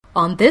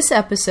On this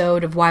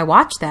episode of Why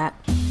Watch That,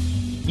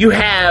 you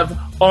have,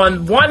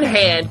 on one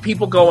hand,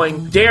 people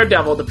going,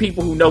 Daredevil, the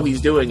people who know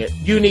he's doing it,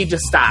 you need to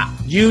stop.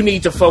 You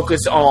need to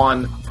focus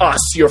on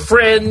us, your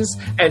friends,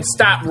 and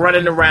stop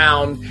running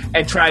around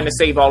and trying to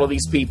save all of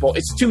these people.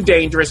 It's too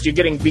dangerous. You're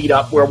getting beat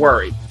up. We're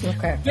worried.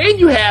 Okay. Then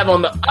you have,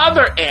 on the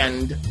other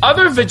end,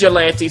 other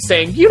vigilantes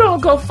saying, you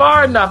don't go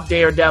far enough,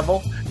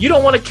 Daredevil. You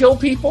don't want to kill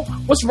people?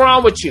 What's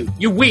wrong with you?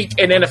 You're weak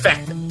and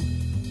ineffective.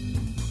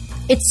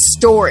 It's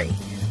story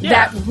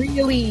that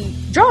really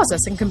draws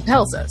us and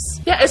compels us.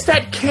 Yeah, it's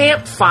that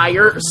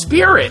campfire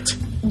spirit.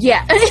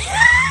 Yeah.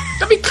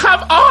 I mean, come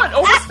on. Oh,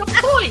 what's the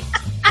point?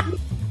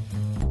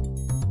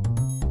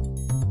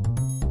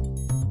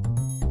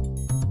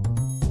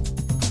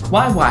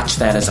 Why Watch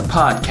That as a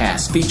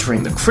podcast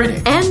featuring the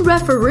critic and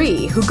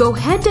referee who go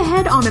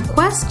head-to-head on a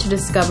quest to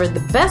discover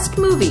the best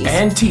movies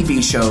and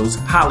TV shows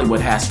Hollywood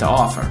has to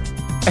offer.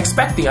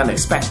 Expect the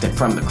unexpected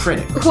from the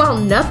critic. Well,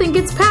 nothing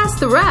gets past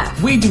the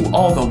ref. We do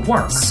all the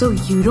work, so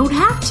you don't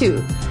have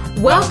to.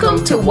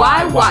 Welcome to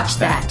Why Watch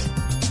That.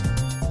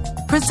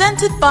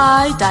 Presented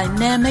by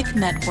Dynamic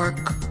Network.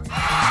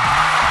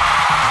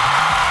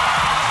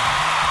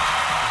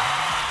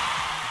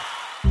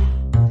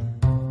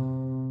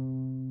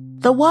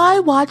 The Why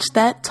Watch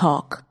That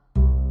Talk.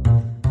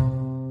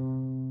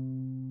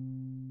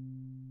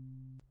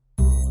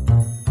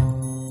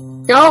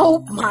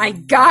 Oh my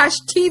gosh,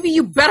 TV,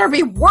 you better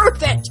be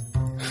worth it!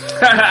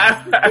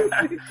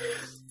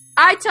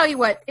 I tell you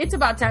what, it's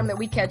about time that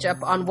we catch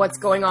up on what's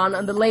going on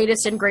the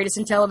latest and greatest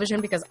in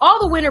television, because all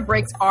the winter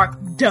breaks are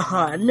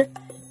done.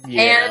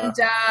 Yeah. And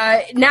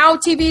now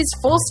TV's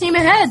full steam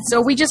ahead,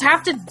 so we just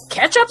have to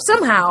catch up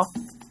somehow.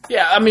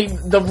 Yeah, I mean,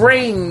 the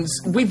reins,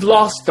 we've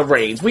lost the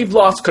reins. We've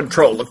lost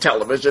control of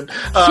television.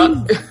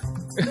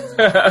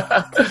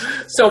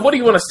 So what do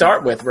you want to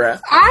start with,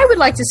 Ref? I would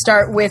like to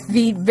start with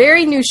the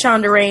very new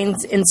Shonda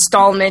Rhimes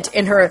installment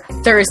in her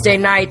Thursday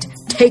night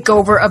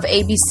takeover of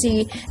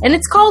ABC, and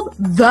it's called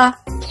The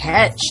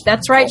Catch.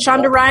 That's right,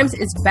 Shonda Rhimes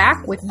is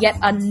back with yet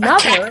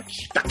another...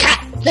 The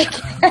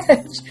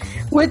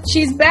Catch.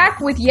 She's back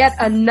with yet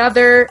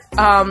another...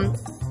 not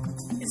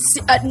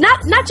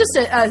just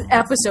an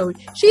episode.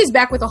 She is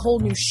back with a whole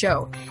new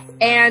show.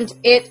 And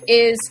it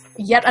is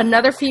yet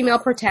another female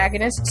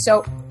protagonist.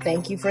 So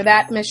thank you for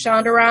that, Miss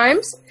Shonda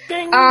Rhimes.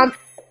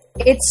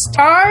 It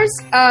stars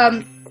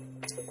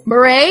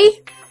Murray.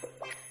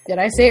 Did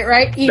I say it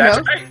right? That's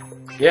right.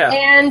 Yeah.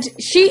 And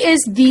she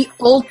is the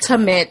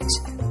ultimate,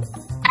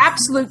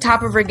 absolute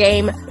top of her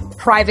game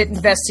private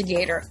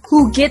investigator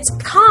who gets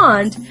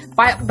conned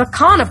by the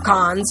con of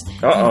cons,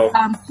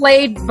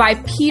 played by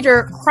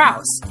Peter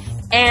Krause.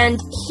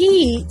 And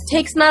he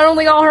takes not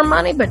only all her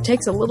money, but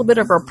takes a little bit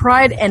of her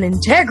pride and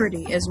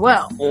integrity as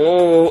well.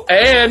 Oh,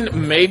 and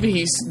maybe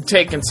he's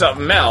taking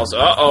something else.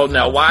 Uh-oh,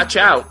 now watch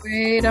out.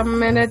 Wait a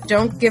minute,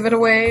 don't give it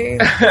away.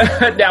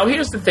 Now,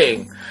 here's the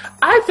thing.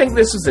 I think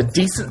this was a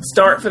decent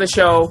start for the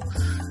show.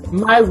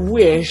 My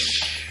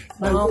wish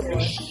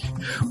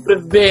would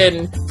have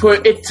been for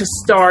it to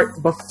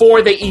start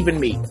before they even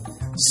meet.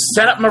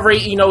 Set up Marie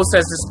Enos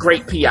as this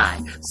great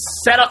PI.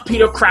 Set up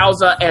Peter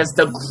Krause as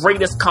the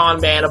greatest con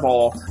man of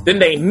all. Then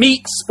they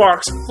meet,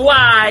 sparks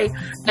fly,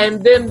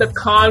 and then the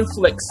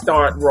conflicts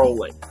start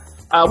rolling.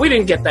 We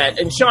didn't get that.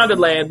 In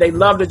Shondaland, they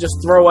love to just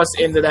throw us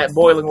into that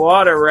boiling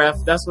water, Ref.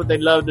 That's what they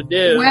love to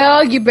do.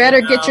 Well, you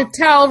better get your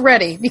towel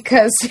ready,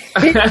 because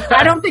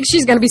I don't think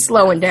she's going to be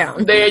slowing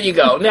down. There you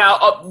go.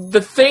 Now,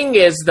 the thing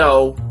is,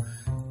 though,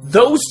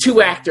 those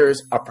two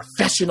actors are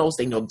professionals.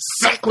 They know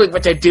exactly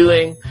what they're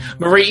doing.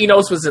 Marie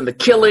Enos was in The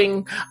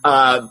Killing.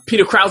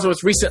 Peter Krause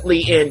was recently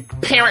in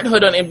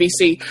Parenthood on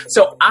NBC.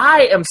 So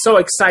I am so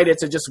excited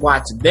to just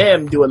watch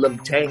them do a little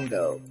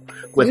tango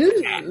with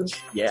The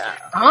Catch. Yeah.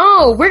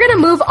 Oh, we're going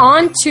to move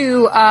on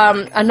to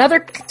another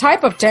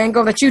type of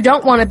tango that you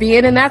don't want to be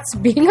in, and that's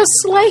being a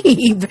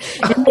slave in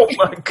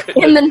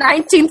the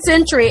 19th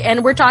century.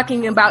 And we're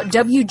talking about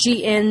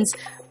WGN's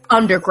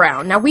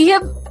Underground. Now, we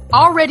have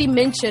already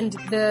mentioned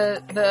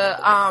the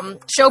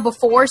show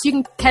before, so you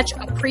can catch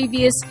a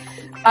previous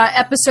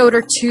episode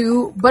or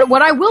two. But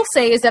what I will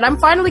say is that I'm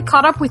finally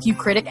caught up with you,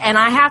 critic, and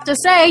I have to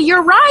say,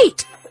 you're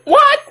right.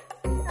 What?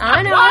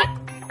 I know it.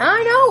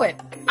 I know it.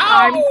 Oh.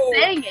 I'm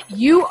saying it.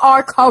 You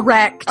are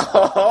correct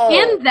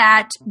in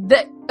that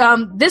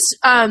this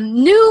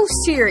new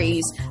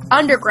series,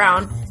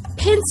 Underground,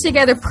 pins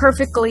together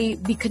perfectly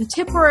the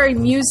contemporary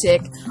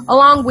music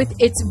along with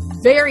its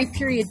very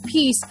period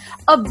piece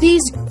of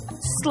these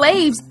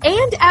slaves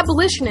and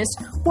abolitionists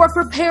who are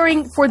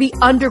preparing for the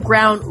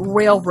Underground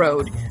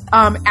Railroad,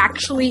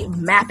 actually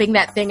mapping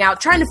that thing out,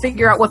 trying to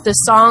figure out what the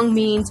song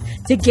means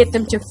to get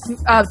them to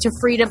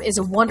freedom is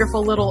a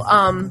wonderful little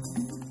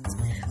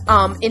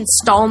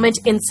installment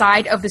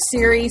inside of the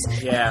series.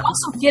 Yeah. You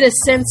also get a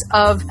sense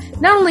of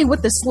not only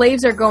what the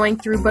slaves are going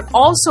through, but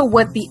also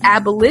what the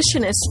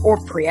abolitionists or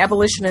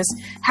pre-abolitionists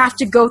have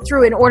to go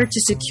through in order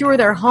to secure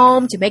their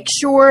home, to make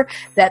sure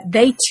that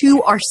they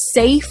too are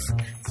safe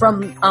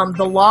from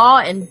the law.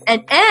 And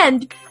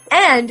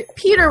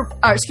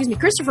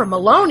Christopher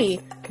Maloney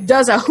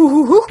does a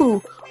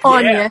hoo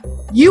on you.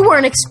 You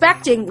weren't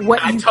expecting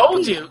what I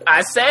told you.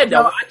 I said,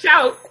 watch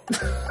out.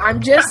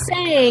 I'm just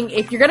saying,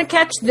 if you're going to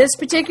catch this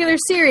particular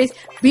series,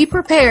 be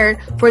prepared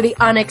for the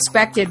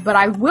unexpected. But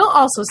I will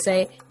also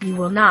say you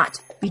will not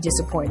be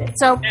disappointed.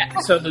 So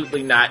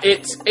absolutely not.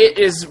 It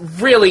is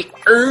really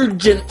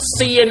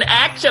urgency in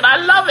action. I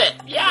love it.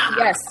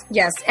 Yeah.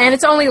 Yes. And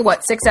it's only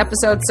 6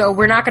 episodes, so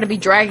we're not going to be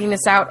dragging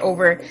this out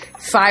over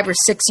 5 or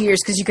 6 years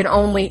because you can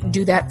only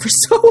do that for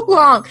so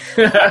long.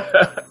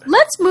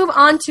 Let's move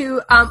on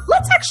to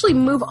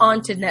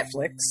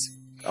Netflix.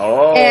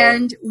 Oh.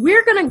 And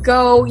we're going to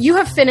go.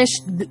 You've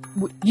finished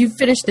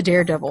the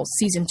Daredevil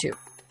season 2.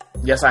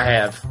 Yes, I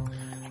have.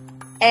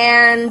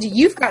 And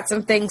you've got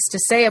some things to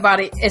say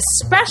about it,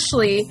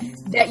 especially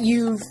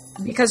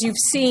because you've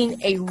seen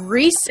a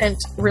recent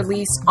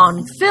release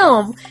on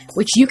film,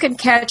 which you can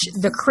catch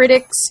the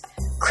critics'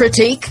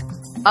 critique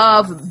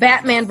of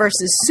Batman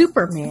versus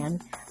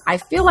Superman. I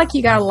feel like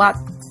you got a lot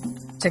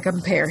to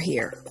compare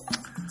here.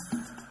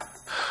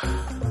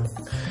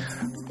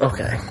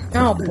 Okay.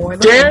 Oh boy.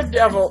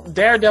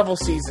 Daredevil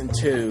season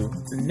 2.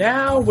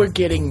 Now we're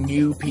getting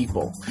new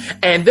people.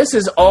 And this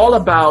is all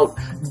about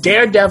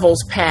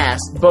Daredevil's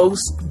past,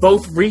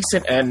 both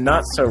recent and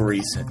not so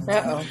recent.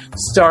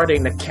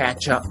 Starting to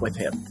catch up with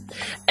him.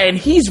 And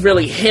he's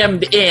really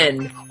hemmed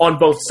in on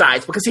both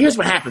sides. Because here's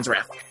what happens,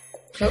 Ref.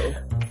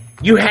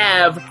 You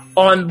have,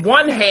 on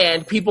one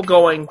hand, people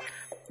going,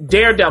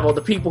 Daredevil,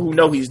 the people who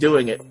know he's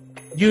doing it,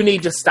 you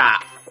need to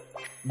stop.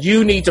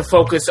 You need to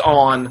focus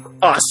on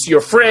us,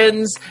 your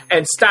friends,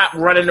 and stop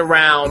running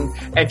around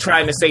and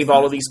trying to save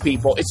all of these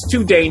people. It's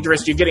too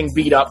dangerous. You're getting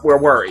beat up. We're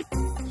worried.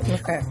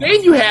 Okay.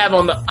 Then you have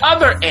on the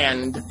other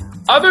end,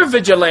 other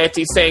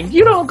vigilantes saying,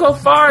 you don't go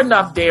far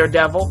enough,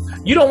 Daredevil.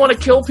 You don't want to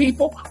kill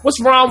people?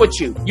 What's wrong with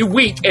you? You're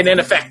weak and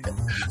ineffective.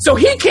 So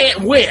he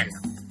can't win.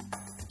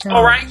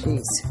 All right?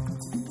 Geez.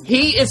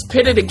 He is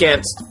pitted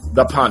against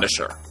the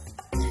Punisher.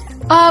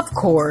 Of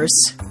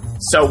course.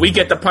 So we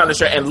get the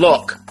Punisher, and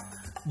look,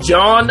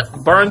 Jon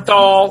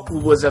Bernthal, who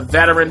was a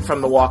veteran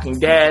from The Walking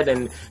Dead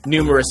and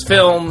numerous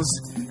films,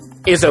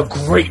 is a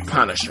great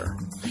Punisher.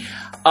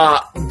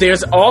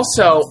 There's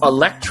also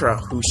Elektra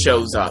who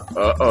shows up.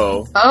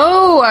 Oh,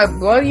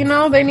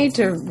 well, they need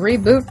to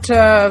reboot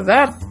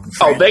that.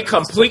 Oh, they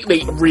completely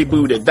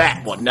rebooted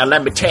that one. Now,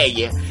 let me tell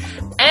you.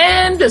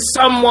 And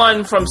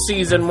someone from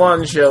season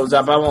 1 shows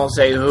up. I won't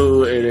say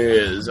who it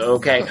is,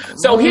 okay?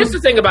 So here's the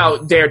thing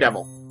about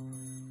Daredevil.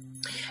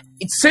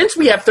 Since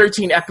we have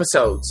 13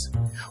 episodes,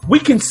 we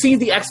can see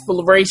the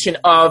exploration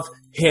of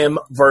him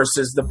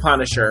versus the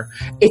Punisher.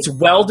 It's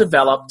well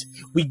developed.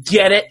 We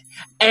get it.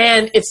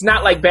 And it's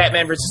not like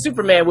Batman versus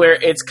Superman where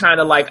it's kind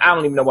of like, I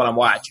don't even know what I'm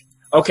watching.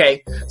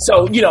 Okay?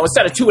 So,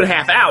 instead of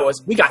 2.5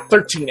 hours, we got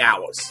 13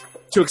 hours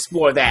to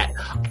explore that.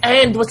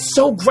 And what's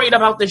so great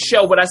about this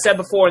show, what I said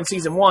before in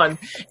season 1,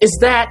 is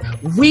that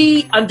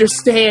we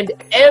understand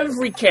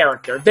every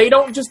character. They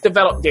don't just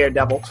develop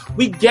Daredevil.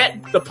 We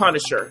get the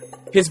Punisher,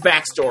 his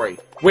backstory,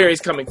 where he's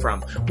coming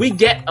from. We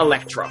get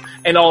Elektra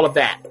and all of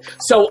that.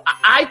 So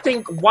I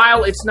think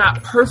while it's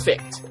not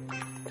perfect,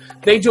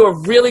 they do a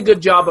really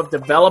good job of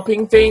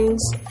developing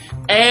things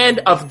and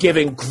of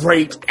giving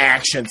great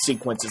action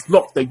sequences.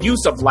 Look, the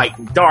use of light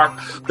and dark,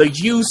 the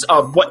use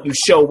of what you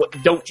show, what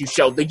don't you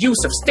show, the use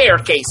of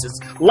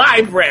staircases,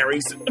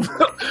 libraries,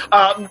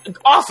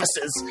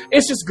 offices.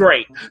 It's just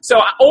great.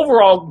 So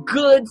overall,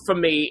 good for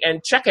me,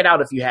 and check it out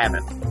if you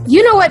haven't.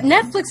 You know what?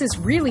 Netflix is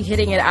really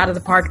hitting it out of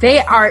the park.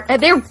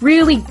 They're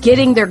really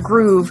getting their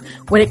groove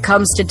when it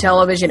comes to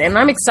television, and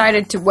I'm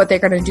excited to what they're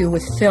going to do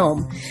with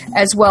film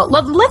as well.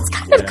 Let's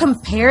kind of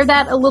compare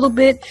that a little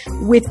bit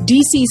with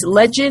DC's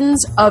Legends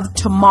of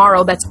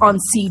Tomorrow that's on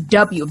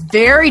CW.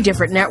 Very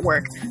different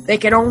network. They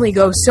can only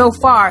go so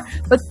far.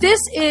 But this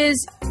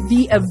is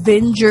the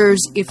Avengers,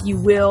 if you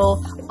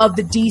will, of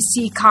the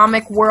DC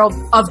comic world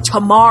of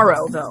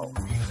tomorrow, though.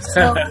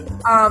 So,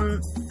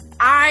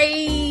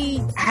 I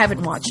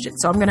haven't watched it,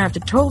 so I'm going to have to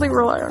totally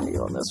rely on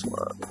you on this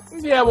one.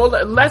 Yeah, well,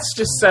 let's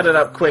just set it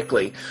up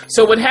quickly.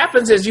 So what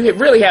happens is you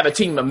really have a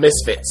team of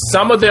misfits.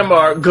 Some of them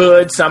are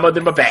good, some of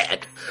them are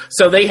bad.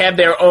 So they have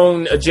their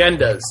own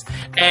agendas.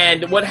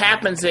 And what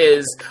happens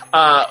is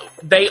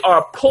they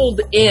are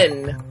pulled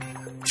in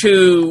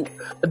to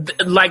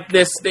like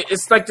this.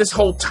 It's like this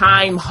whole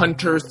time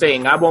hunter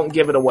thing. I won't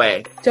give it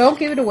away. Don't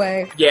give it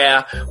away.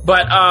 Yeah,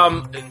 but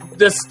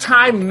this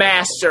time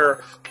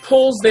master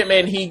pulls them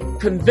in. He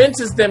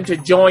convinces them to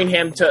join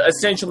him to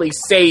essentially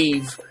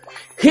save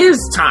his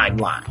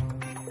timeline.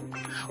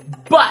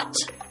 But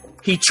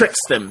he tricks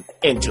them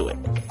into it.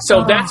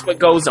 So that's what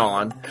goes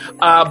on.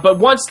 But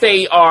once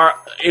they are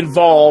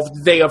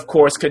involved, they, of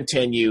course,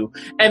 continue.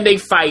 And they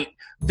fight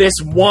this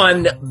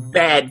one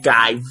bad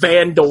guy,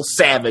 Vandal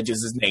Savage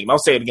is his name. I'll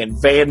say it again,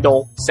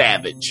 Vandal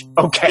Savage.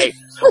 Okay.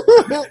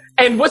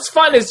 And what's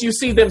fun is you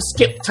see them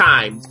skip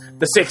times,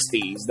 the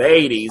 60s, the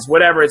 80s,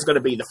 whatever it's going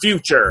to be, the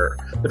future,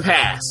 the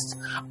past.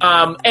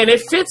 And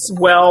it fits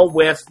well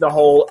with the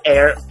whole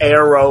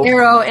Arrow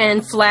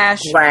and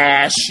Flash.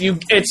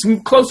 It's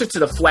closer to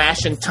the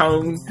Flash in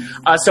tone,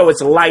 so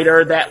it's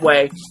lighter that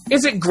way.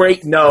 Is it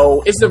great?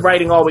 No. Is the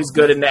writing always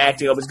good and the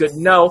acting always good?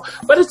 No.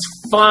 But it's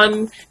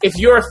fun. If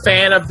you're a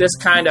fan of this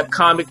kind of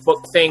comic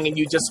book thing and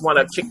you just want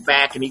to kick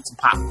back and eat some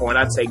popcorn,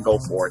 I'd say go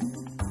for it.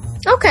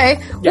 Okay.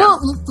 Yeah. Well,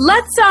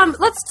 let's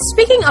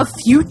speaking of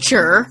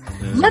future,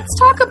 let's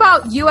talk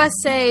about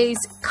USA's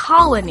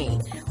Colony,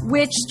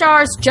 which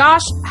stars Josh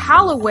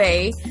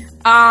Holloway,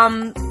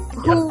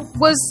 who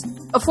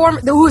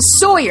was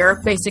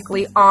Sawyer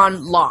basically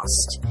on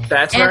Lost.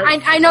 That's and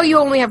right. I know you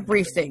only have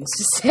brief things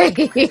to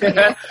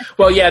say.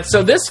 Well, yeah,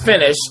 so this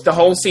finished the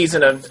whole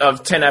season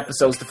of 10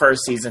 episodes, the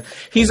first season.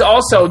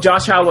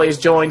 Josh Holloway is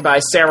joined by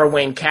Sarah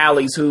Wayne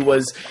Callies, who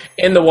was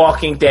in The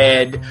Walking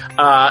Dead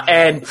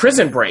and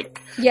Prison Break.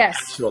 Yes.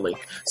 Actually.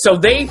 So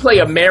they play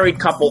a married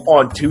couple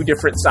on two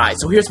different sides.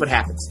 So here's what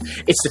happens.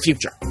 It's the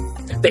future.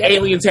 The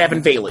aliens have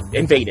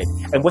invaded.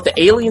 And what the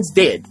aliens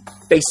did,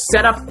 they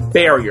set up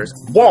barriers,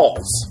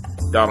 walls,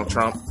 Donald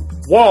Trump,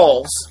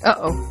 walls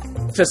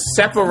to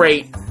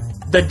separate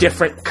the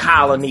different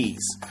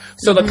colonies.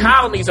 So the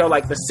colonies are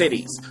like the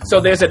cities.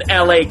 So there's an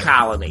LA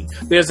colony.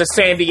 There's a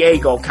San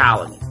Diego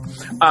colony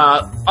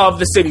of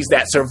the cities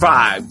that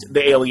survived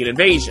the alien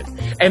invasion.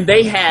 And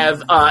they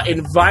have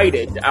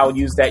invited, I'll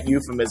use that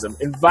euphemism,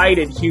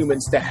 invited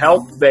humans to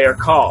help their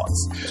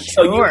cause.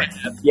 Sure.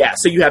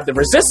 So you have the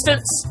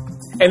resistance,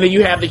 and then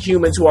you have the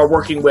humans who are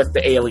working with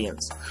the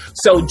aliens.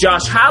 So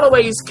Josh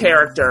Holloway's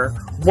character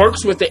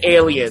works with the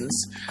aliens.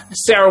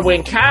 Sarah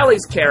Wayne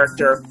Callies'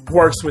 character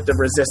works with the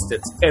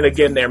resistance. And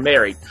again, they're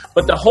married.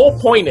 But the whole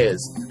point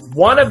is,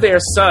 one of their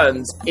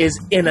sons is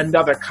in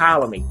another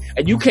colony.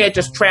 And you can't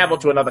just travel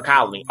to another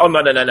colony. Oh,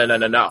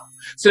 no.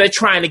 So they're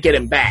trying to get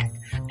him back.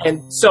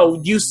 And so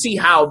you see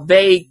how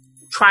they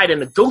try to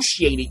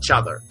negotiate each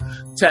other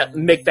to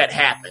make that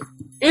happen.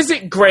 Is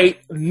it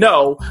great?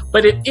 No.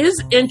 But it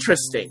is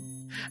interesting.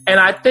 And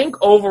I think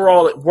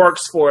overall it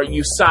works for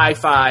you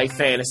sci-fi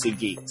fantasy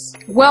geeks.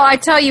 Well, I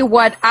tell you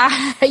what,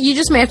 you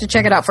just may have to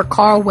check it out for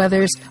Carl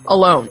Weathers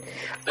alone.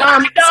 I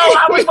know,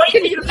 I was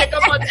waiting for you to pick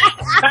up on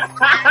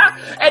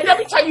that. And let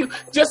me tell you,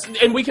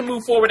 and we can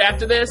move forward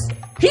after this,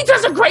 he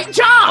does a great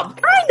job.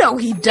 I know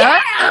he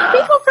does. Yeah.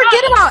 People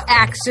forget about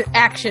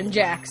Action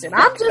Jackson.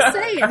 I'm just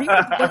saying, he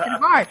was working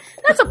hard.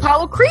 That's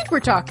Apollo Creed we're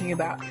talking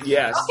about.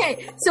 Yes.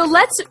 Okay, so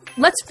let's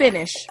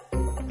finish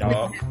with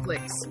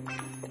Netflix.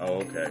 Oh,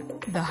 okay.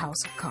 The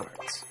House of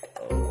Cards.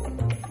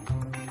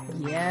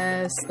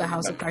 Yes, The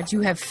House of Cards.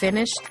 You have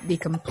finished the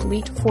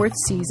complete 4th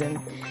season,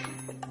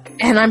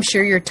 and I'm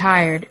sure you're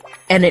tired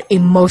and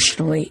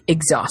emotionally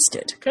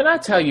exhausted. Can I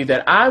tell you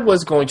that I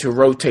was going to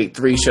rotate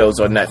 3 shows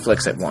on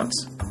Netflix at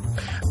once?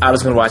 I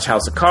was going to watch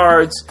House of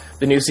Cards,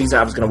 the new season.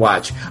 I was going to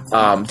watch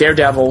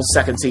Daredevil,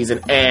 2nd season,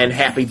 and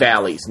Happy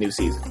Valley's new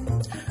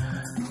season.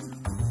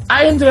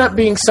 I ended up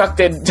being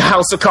sucked into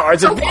House of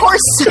Cards. Of course.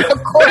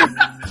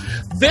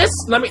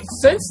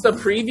 Since the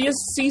previous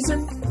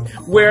season,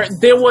 where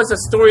there was a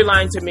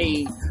storyline to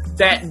me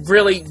that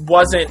really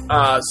wasn't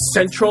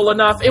central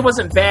enough. It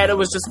wasn't bad. It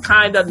was just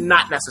kind of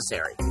not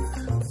necessary.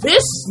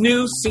 This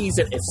new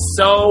season is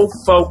so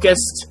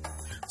focused,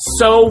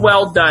 so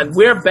well done.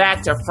 We're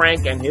back to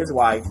Frank and his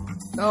wife.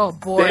 Oh,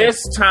 boy.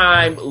 This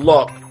time,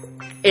 look,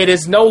 it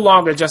is no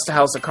longer just a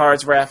House of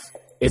Cards, ref.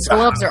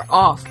 Gloves are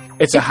off.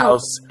 It's a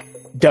house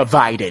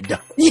divided.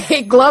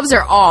 Yeah, gloves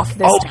are off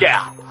this time.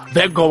 Yeah.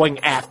 They're going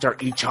after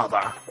each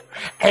other.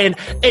 And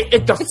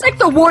it's like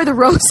the War of the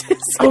Roses.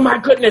 Oh, my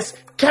goodness.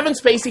 Kevin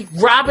Spacey,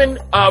 Robin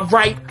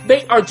Wright,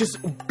 they are just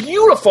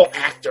beautiful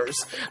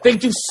actors. They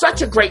do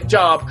such a great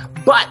job.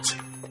 But,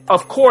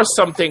 of course,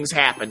 some things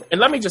happen. And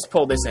let me just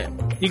pull this in.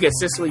 You get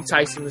Cicely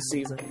Tyson this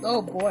season.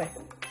 Oh, boy.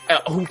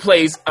 Who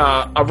plays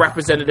a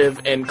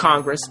representative in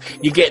Congress.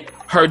 You get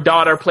her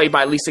daughter, played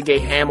by Lisa Gay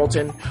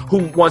Hamilton,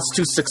 who wants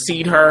to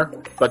succeed her.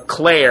 But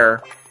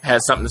Claire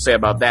has something to say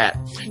about that.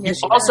 Yes,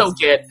 you also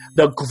get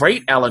the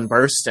great Ellen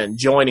Burstyn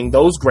joining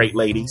those great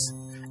ladies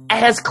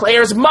as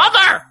Claire's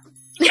mother.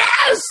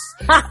 Yes!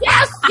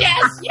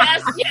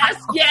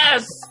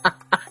 Yes!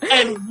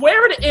 And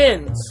where it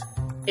ends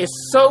is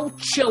so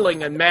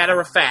chilling and matter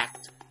of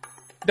fact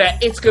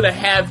that it's going to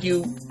have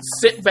you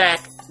sit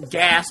back,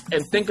 gasp,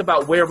 and think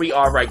about where we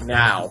are right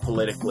now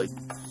politically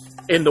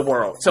in the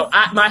world. So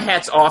my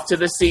hat's off to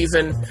this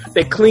season.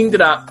 They cleaned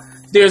it up.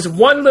 There's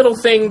one little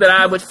thing that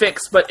I would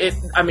fix, but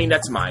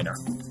that's minor.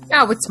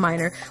 Oh, it's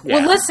minor. Yeah.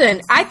 Well,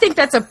 listen, I think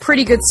that's a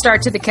pretty good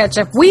start to the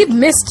catch-up. We've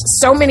missed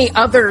so many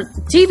other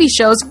TV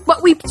shows,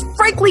 but we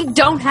frankly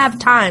don't have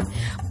time.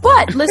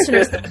 But,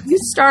 listeners, if you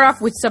start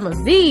off with some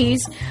of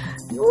these,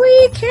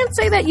 we can't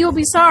say that you'll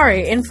be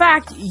sorry. In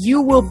fact,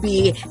 you will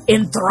be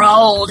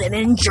enthralled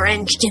and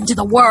drenched into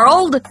the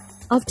world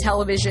of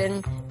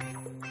television.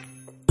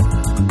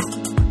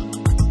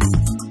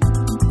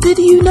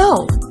 Did you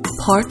know?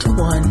 Part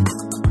 1.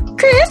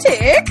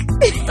 Critic!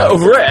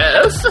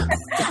 Ref!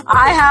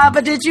 I have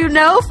a did you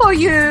know for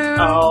you.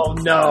 Oh,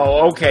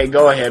 no. Okay,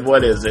 go ahead.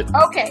 What is it?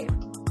 Okay.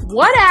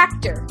 What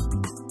actor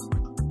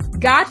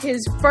got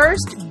his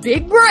first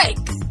big break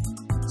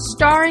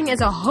starring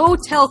as a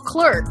hotel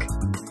clerk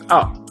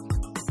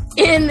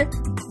in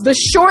the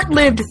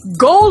short-lived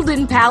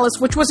Golden Palace,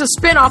 which was a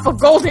spin-off of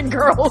Golden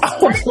Girls?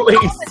 Oh, please.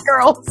 Golden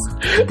Girls.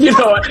 You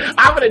know what?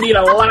 I'm going to need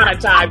a lot of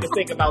time to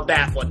think about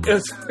that one.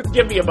 Just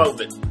give me a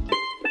moment.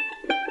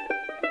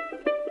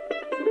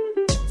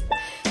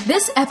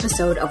 This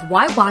episode of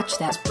Why Watch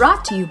That is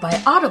brought to you by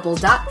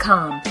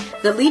Audible.com,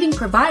 the leading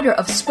provider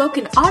of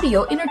spoken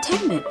audio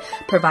entertainment,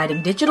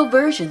 providing digital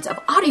versions of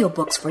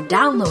audiobooks for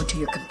download to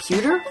your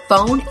computer,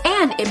 phone,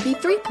 and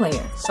MP3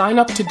 player. Sign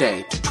up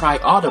today to try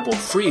Audible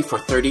free for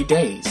 30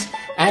 days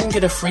and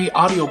get a free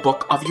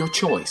audiobook of your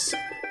choice.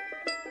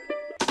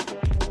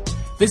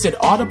 Visit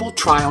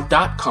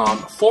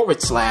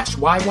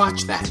audibletrial.com/Why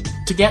Watch That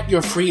to get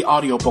your free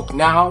audiobook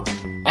now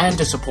and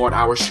to support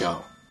our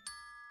show.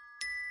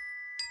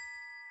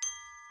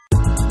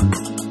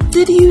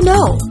 Did you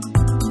know?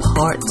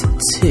 Part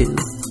 2.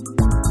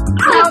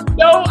 I have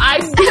no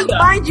idea.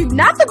 Mind you,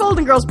 not the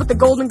Golden Girls, but the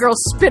Golden Girls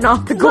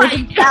spin-off, the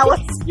Golden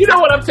Palace. You know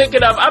what I'm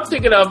thinking of? I'm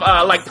thinking of,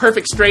 like,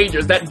 Perfect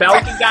Strangers, that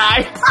Balkan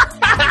guy.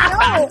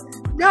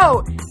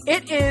 No,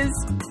 it is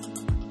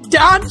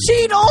Don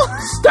Cheadle.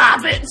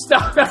 Stop it.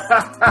 Stop.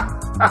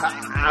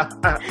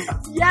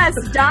 Yes,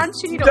 Don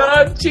Cheadle.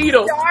 Don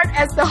Cheadle. Starred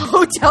as the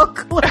hotel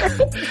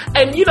clerk.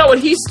 And you know what?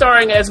 He's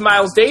starring as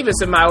Miles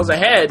Davis in Miles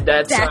Ahead.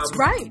 That's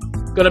right.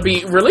 Going to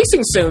be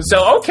releasing soon.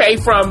 So, okay,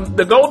 from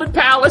the Golden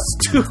Palace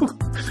to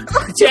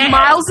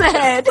Miles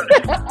Ahead.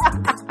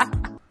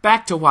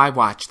 Back to Why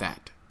Watch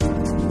That.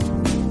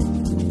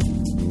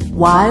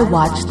 Why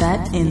Watch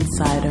That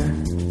Insider?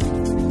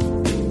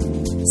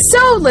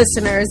 So,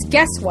 listeners,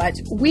 guess what?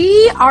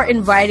 We are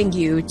inviting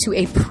you to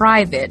a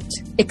private,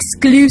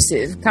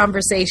 exclusive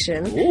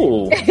conversation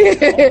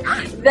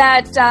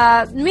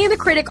that me and the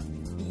critic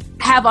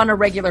have on a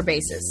regular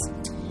basis.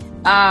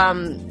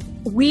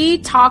 We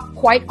talk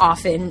quite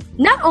often,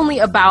 not only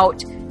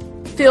about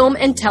film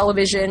and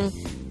television,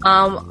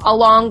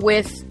 along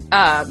with,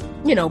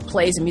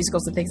 plays and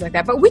musicals and things like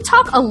that, but we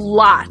talk a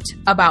lot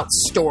about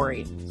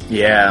story.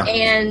 Yeah.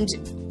 And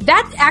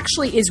that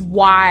actually is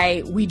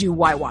why we do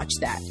Why Watch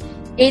That.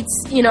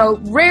 It's,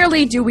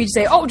 rarely do we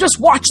say, oh, just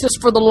watch this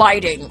for the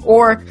lighting,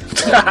 or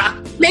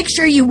make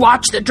sure you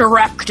watch the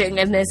directing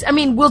in this. I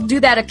mean, we'll do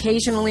that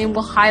occasionally and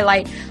we'll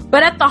highlight,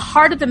 but at the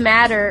heart of the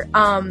matter,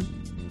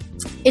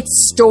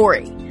 it's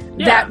story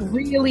that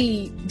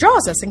really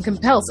draws us and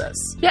compels us.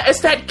 Yeah, it's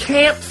that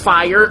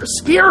campfire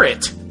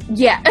spirit.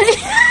 Yeah.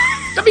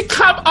 I mean,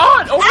 come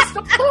on. Oh, what's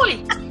the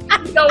point?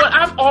 You know what?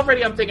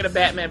 I'm thinking of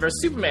Batman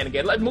versus Superman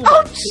again. Let's move on.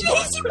 Oh,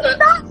 jeez, you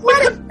cannot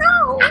let it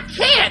go. I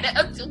can't.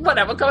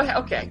 Whatever. Go ahead.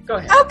 Okay, go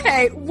ahead.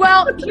 Okay,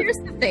 well, here's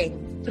the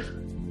thing.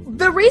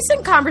 The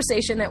recent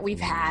conversation that we've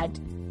had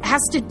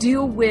has to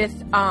do with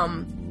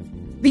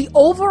the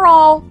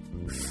overall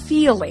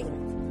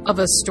feeling of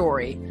a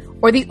story,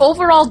 or the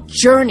overall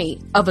journey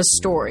of a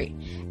story.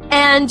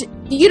 And,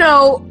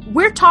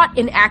 we're taught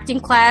in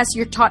acting class,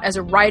 you're taught as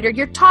a writer,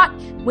 you're taught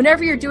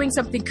whenever you're doing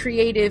something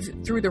creative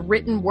through the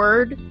written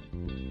word,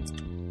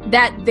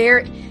 that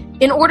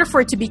in order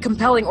for it to be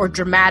compelling or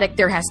dramatic,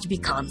 there has to be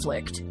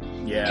conflict.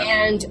 Yeah.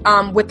 And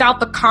without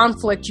the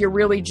conflict, you're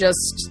really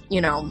just,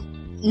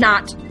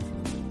 not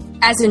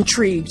as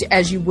intrigued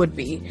as you would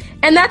be.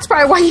 And that's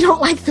probably why you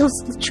don't like those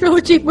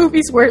trilogy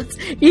movies where it's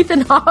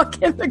Ethan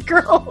Hawke and the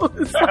girl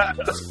who's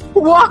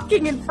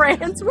walking in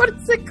France. What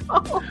is it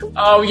called?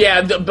 Oh,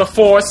 yeah,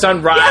 Before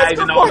Sunrise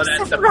and all of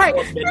that stuff. Right.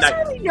 There's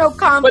really no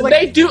conflict. But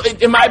they do,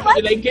 in my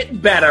opinion, they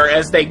get better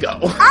as they go.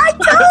 I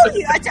tell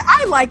you,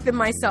 I like them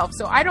myself,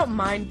 so I don't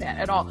mind that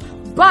at all.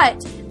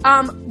 But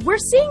we're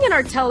seeing in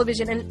our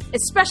television, and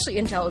especially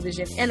in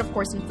television, and of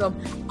course in film,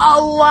 a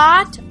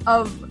lot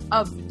of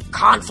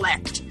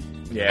conflict.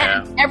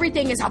 Yeah. And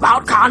everything is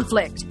about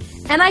conflict.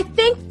 And I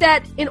think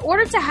that in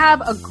order to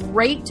have a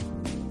great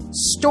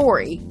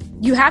story,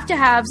 you have to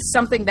have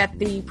something that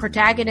the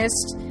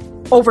protagonist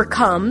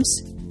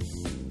overcomes.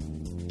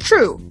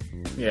 True.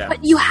 Yeah.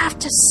 But you have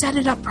to set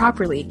it up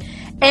properly.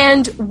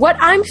 And what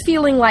I'm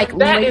feeling like...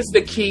 That is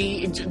the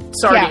key.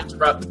 Sorry to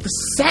interrupt. The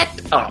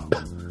setup.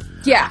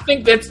 Yeah. I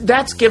think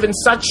that's given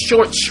such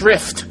short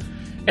shrift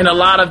in a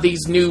lot of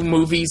these new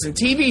movies and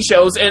TV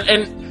shows.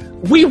 And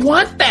we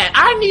want that.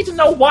 I need to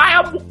know why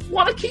I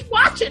want to keep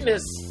watching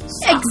this.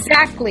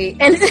 Exactly.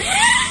 And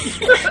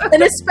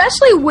and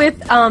especially with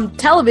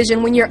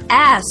television, when you're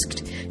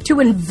asked to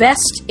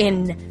invest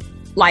in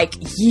like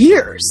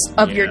years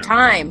of your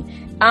time,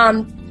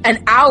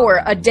 an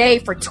hour a day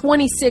for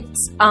 26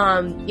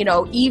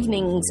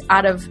 evenings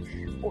out of a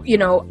year.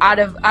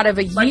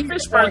 Like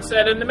Fishburne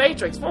said in The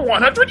Matrix, for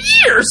 100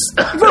 years.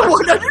 For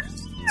 100 years.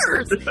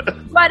 years.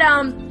 But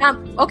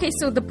okay,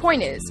 so the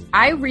point is,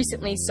 I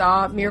recently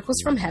saw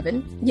Miracles from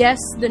Heaven. Yes,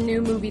 the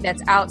new movie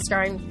that's out,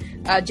 starring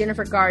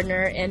Jennifer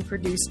Gardner and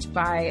produced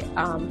by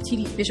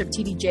Bishop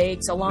T.D.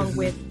 Jakes, along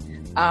with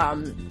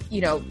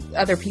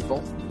other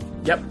people.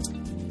 Yep.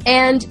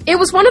 And it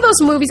was one of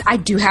those movies, I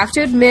do have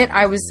to admit,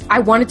 I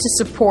wanted to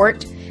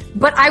support,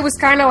 but I was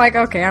kind of like,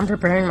 okay, I'm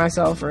preparing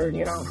myself for,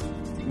 anything.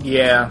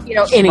 Yeah,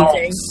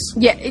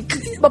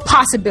 a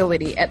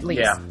possibility at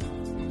least. Yeah.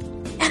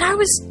 And I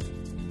was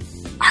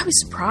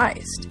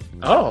surprised.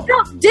 Oh.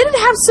 Didn't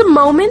have some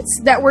moments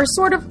that were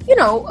sort of,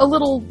 a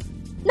little,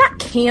 not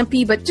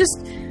campy, but just,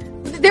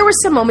 there were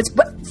some moments,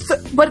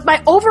 but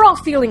my overall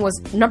feeling was,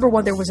 number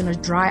one, there wasn't a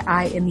dry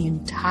eye in the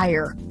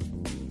entire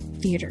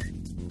theater.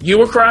 You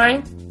were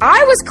crying?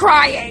 I was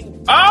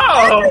crying.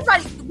 Oh!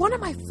 Everybody, one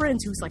of my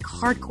friends who's like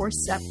hardcore,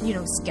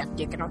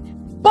 skeptic and all,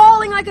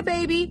 bawling like a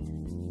baby.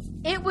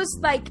 It was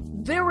like,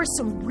 there were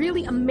some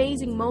really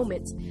amazing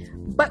moments.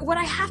 But what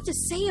I have to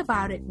say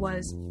about it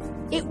was,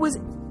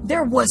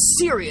 there was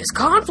serious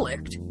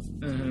conflict.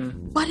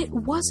 Mm-hmm. But it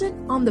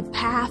wasn't on the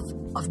path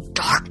of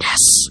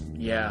darkness.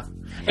 Yeah.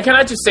 And can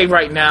I just say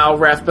right now,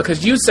 Ref,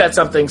 because you said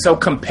something so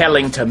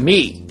compelling to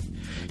me.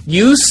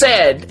 You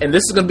said, and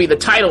this is going to be the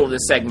title of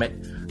this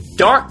segment,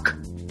 dark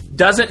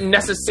doesn't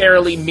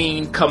necessarily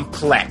mean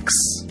complex.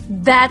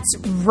 That's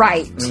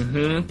right.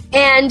 Mm-hmm.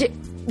 And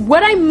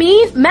what I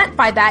meant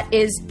by that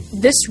is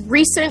this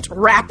recent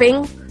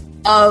wrapping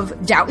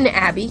of Downton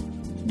Abbey.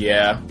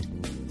 Yeah.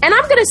 And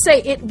I'm going to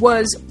say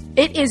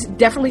it is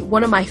definitely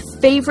one of my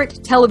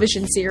favorite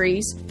television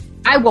series.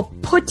 I will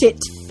put it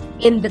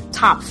in the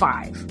top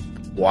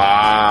 5.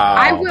 Wow.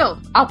 I will.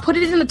 I'll put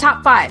it in the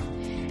top 5.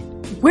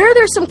 Where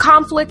there's some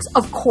conflicts,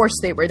 of course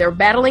they were. They were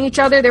battling each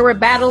other. They were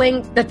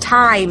battling the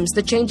times,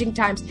 the changing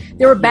times.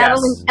 They were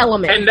battling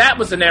elements. And that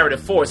was the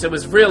narrative force. It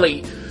was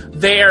really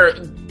their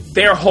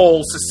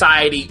whole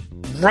society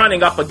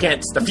running up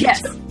against the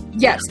future.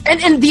 Yes.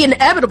 And the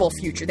inevitable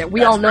future that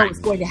we all know is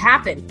going to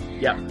happen.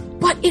 Yep.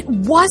 But it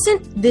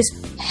wasn't this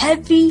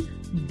heavy,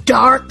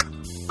 dark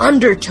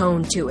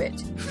undertone to it.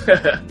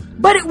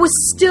 But it was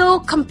still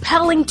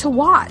compelling to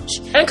watch.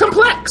 And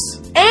complex.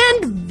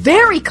 And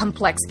very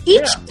complex.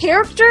 Each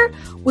character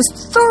was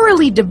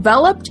thoroughly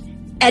developed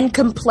and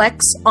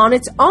complex on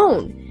its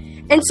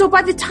own. And so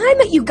by the time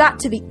that you got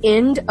to the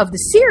end of the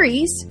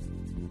series,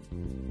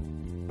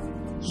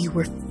 you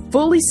were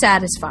fully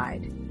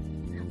satisfied.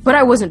 But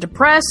I wasn't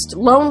depressed,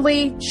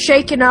 lonely,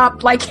 shaken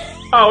up, like...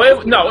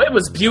 it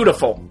was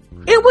beautiful.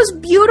 It was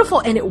beautiful,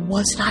 and it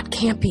was not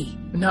campy.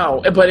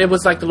 No, but it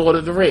was like the Lord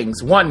of the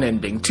Rings. 1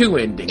 ending, 2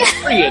 endings,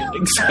 3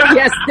 endings.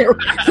 Yes,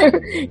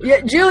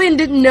 Julian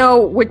didn't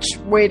know which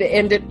way to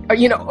end it,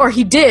 or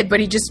he did, but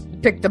he just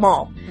picked them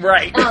all.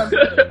 Right.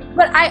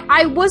 But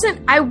I wasn't.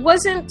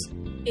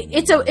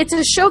 It's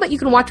a show that you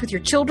can watch with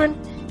your children.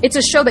 It's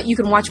a show that you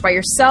can watch by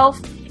yourself.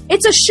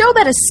 It's a show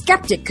that a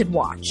skeptic could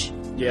watch.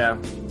 Yeah.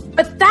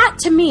 But that,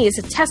 to me, is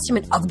a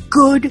testament of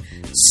good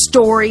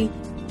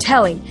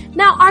storytelling.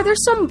 Now, are there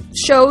some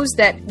shows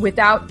that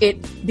without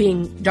it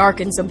being dark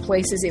in some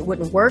places, it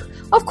wouldn't work?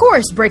 Of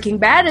course, Breaking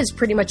Bad is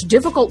pretty much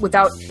difficult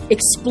without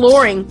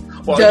exploring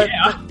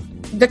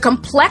the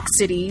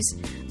complexities.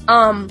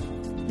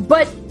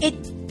 But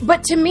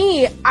to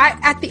me,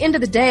 at the end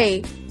of the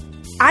day,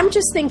 I'm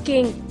just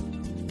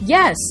thinking,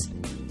 yes,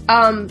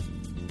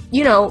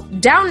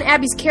 Downton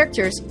Abbey's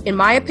characters, in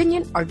my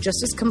opinion, are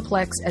just as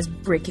complex as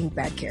Breaking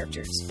Bad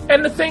characters.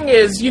 And the thing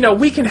is,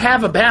 we can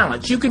have a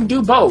balance. You can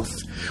do both.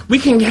 We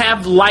can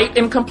have light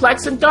and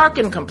complex and dark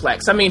and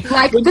complex. I mean...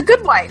 Like The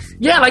Good Wife.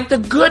 Yeah, like The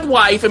Good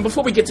Wife. And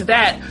before we get to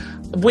that,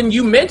 when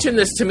you mentioned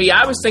this to me,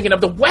 I was thinking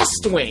of The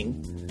West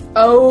Wing.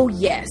 Oh,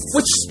 yes.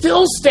 Which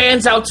still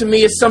stands out to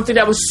me as something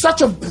that was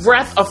such a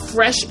breath of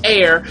fresh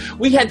air.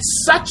 We had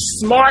such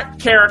smart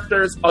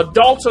characters,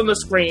 adults on the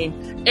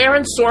screen,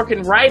 Aaron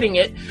Sorkin writing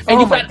it, and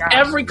you got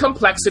every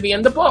complexity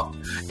in the book.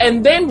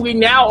 And then we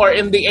now are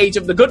in the age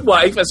of The Good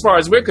Wife, as far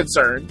as we're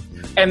concerned,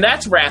 and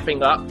that's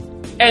wrapping up.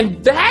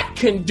 And that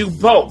can do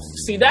both.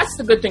 See, that's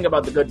the good thing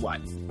about The Good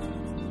Wife.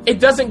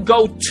 It doesn't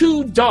go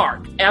too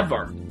dark,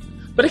 ever.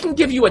 But it can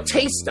give you a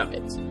taste of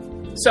it.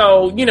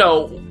 So,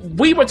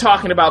 we were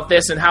talking about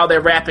this and how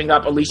they're wrapping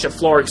up Alicia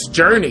Florrick's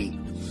journey.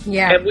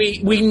 Yeah. And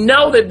we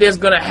know that there's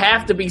going to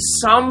have to be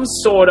some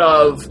sort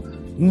of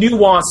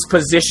nuanced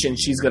position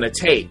she's going to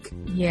take.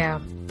 Yeah.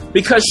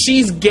 Because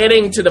she's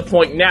getting to the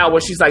point now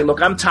where she's like,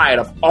 look, I'm tired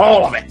of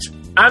all of it.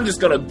 I'm just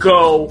going to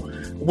go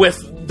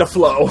with the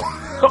flow.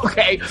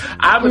 Okay?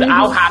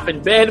 I'll hop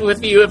in bed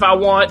with you if I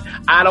want.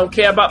 I don't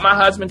care about my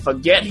husband.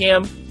 Forget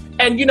him.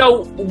 And,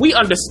 we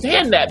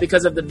understand that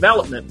because of the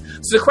development.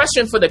 So the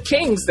question for the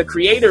Kings, the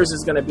creators,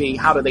 is going to be,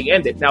 how do they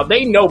end it? Now,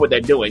 they know what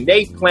they're doing.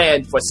 They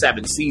planned for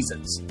 7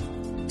 seasons.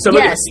 So we're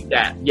going to see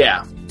that.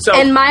 Yeah. So,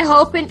 and my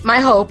hope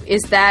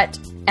is that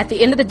at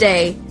the end of the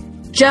day,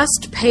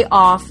 just pay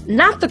off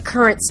not the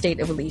current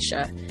state of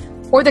Alicia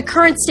or the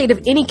current state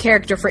of any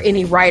character for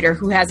any writer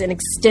who has an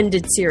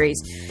extended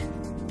series.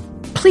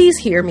 Please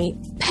hear me.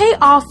 Pay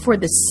off for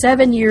the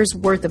 7 years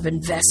worth of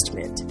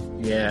investment.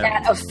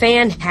 that a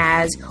fan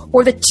has,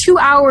 or the 2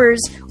 hours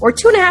or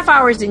 2.5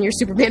 hours in your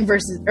Superman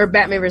or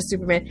Batman versus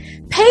Superman,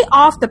 pay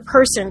off the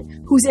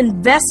person who's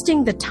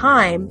investing the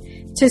time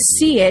to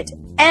see it,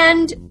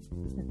 and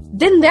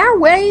then their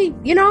way,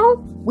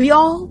 we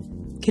all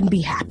can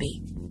be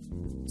happy.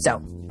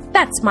 So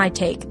that's my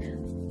take.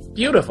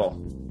 Beautiful.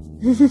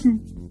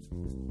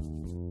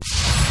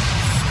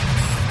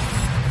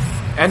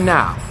 And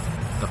now,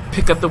 the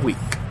pick of the week.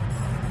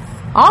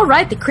 All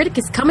right, the critic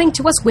is coming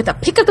to us with a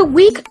pick of the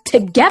week,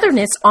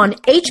 Togetherness on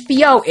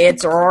HBO.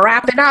 It's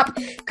wrapping up.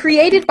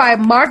 Created by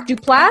Mark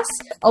Duplass,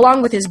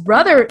 along with his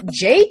brother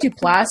Jay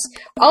Duplass,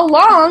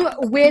 along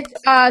with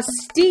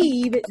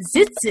Steve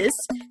Zissou.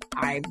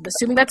 I'm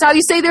assuming that's how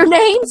you say their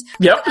names.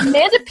 Yep.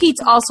 Amanda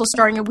Peet's also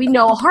starring, and we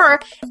know her.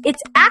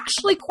 It's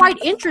actually quite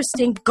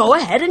interesting. Go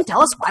ahead and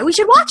tell us why we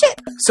should watch it.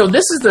 So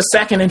this is the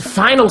second and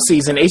final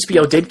season.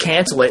 HBO did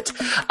cancel it.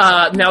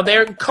 Now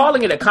they're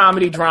calling it a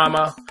comedy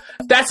drama.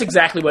 That's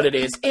exactly what it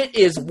is. It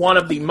is one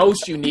of the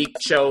most unique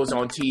shows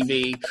on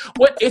TV.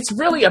 It's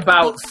really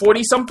about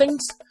 40-somethings,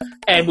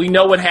 and we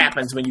know what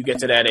happens when you get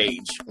to that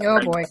age. Oh,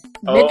 right? Boy.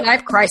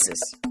 Midlife crisis.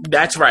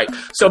 That's right.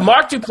 So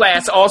Mark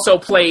Duplass also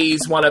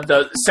plays one of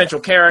the central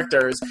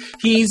characters.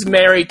 He's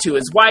married to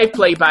his wife,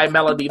 played by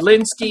Melanie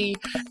Lynskey,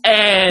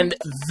 and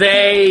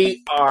they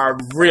are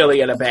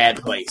really in a bad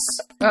place.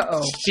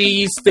 Uh-oh.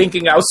 She's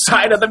thinking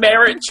outside of the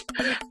marriage,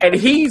 and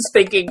he's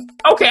thinking,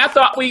 okay, I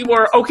thought we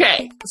were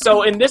okay.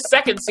 So in this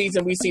second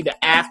season, we see the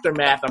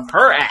aftermath of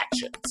her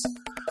actions.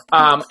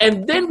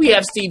 And then we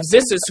have Steve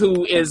Zissou,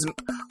 who is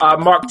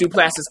Mark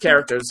Duplass's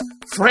character's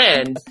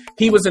friend.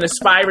 He was an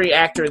aspiring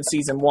actor in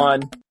season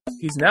 1.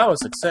 He's now a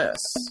success.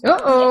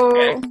 Uh-oh.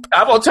 Okay.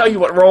 I won't tell you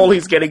what role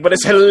he's getting, but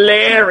it's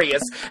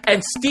hilarious.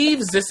 And Steve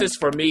Zissou,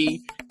 for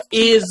me,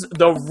 is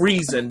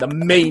the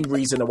main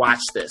reason to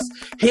watch this.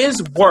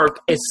 His work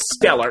is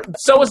stellar.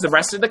 So is the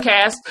rest of the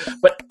cast,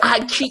 but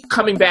I keep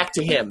coming back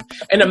to him.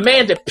 And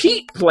Amanda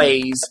Peet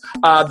plays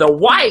the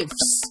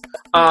wife's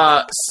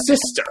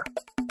sister,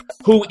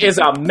 who is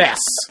a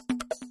mess.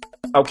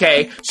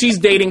 Okay? She's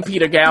dating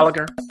Peter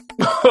Gallagher.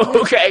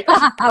 Okay?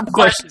 Of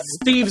course. But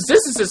Steve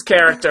Zissou's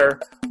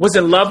character was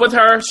in love with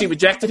her. She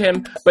rejected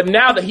him. But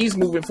now that he's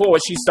moving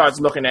forward, she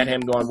starts looking at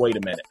him going, wait a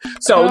minute.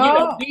 So,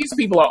 these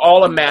people are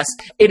all a mess.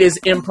 It is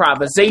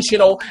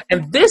improvisational.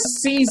 And this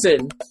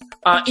season,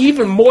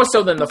 even more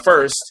so than the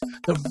first,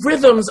 the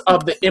rhythms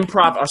of the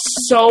improv are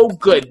so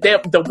good.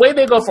 The way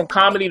they go from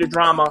comedy to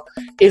drama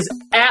is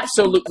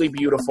absolutely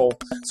beautiful.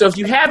 So if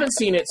you haven't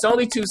seen it, it's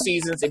only 2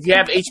 seasons. If you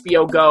have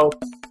HBO Go,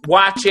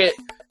 watch it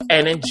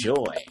and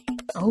enjoy.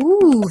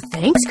 Oh,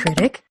 thanks,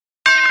 critic.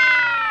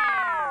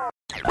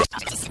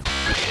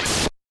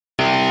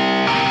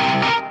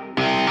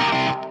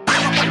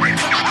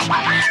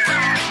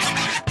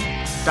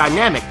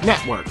 Dynamic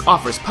Network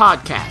offers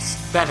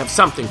podcasts that have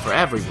something for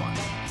everyone.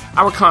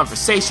 Our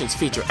conversations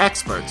feature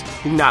experts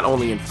who not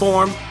only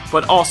inform,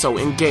 but also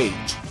engage.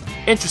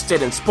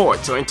 Interested in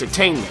sports or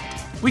entertainment?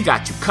 We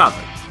got you covered.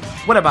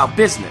 What about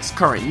business,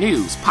 current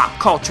news, pop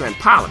culture, and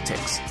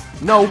politics?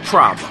 No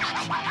problem.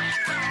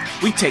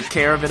 We take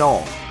care of it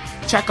all.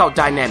 Check out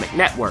Dynamic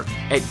Network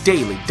at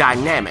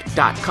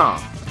dailydynamic.com,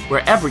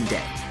 where every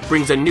day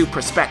brings a new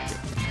perspective.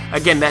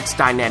 Again, that's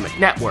Dynamic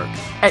Network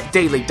at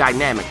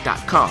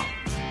dailydynamic.com.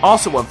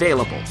 Also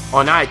available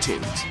on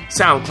iTunes,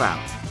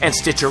 SoundCloud, and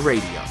Stitcher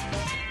Radio.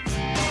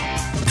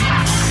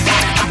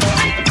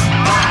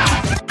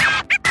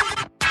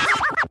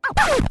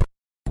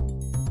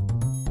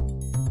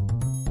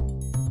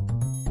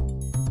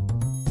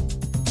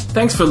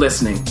 Thanks for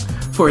listening.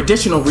 For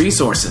additional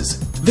resources,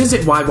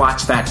 visit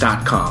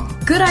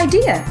whywatchthat.com. Good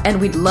idea,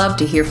 and we'd love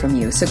to hear from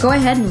you. So go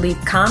ahead and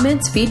leave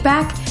comments,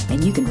 feedback,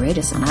 and you can rate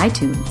us on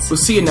iTunes. We'll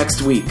see you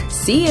next week.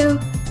 See you.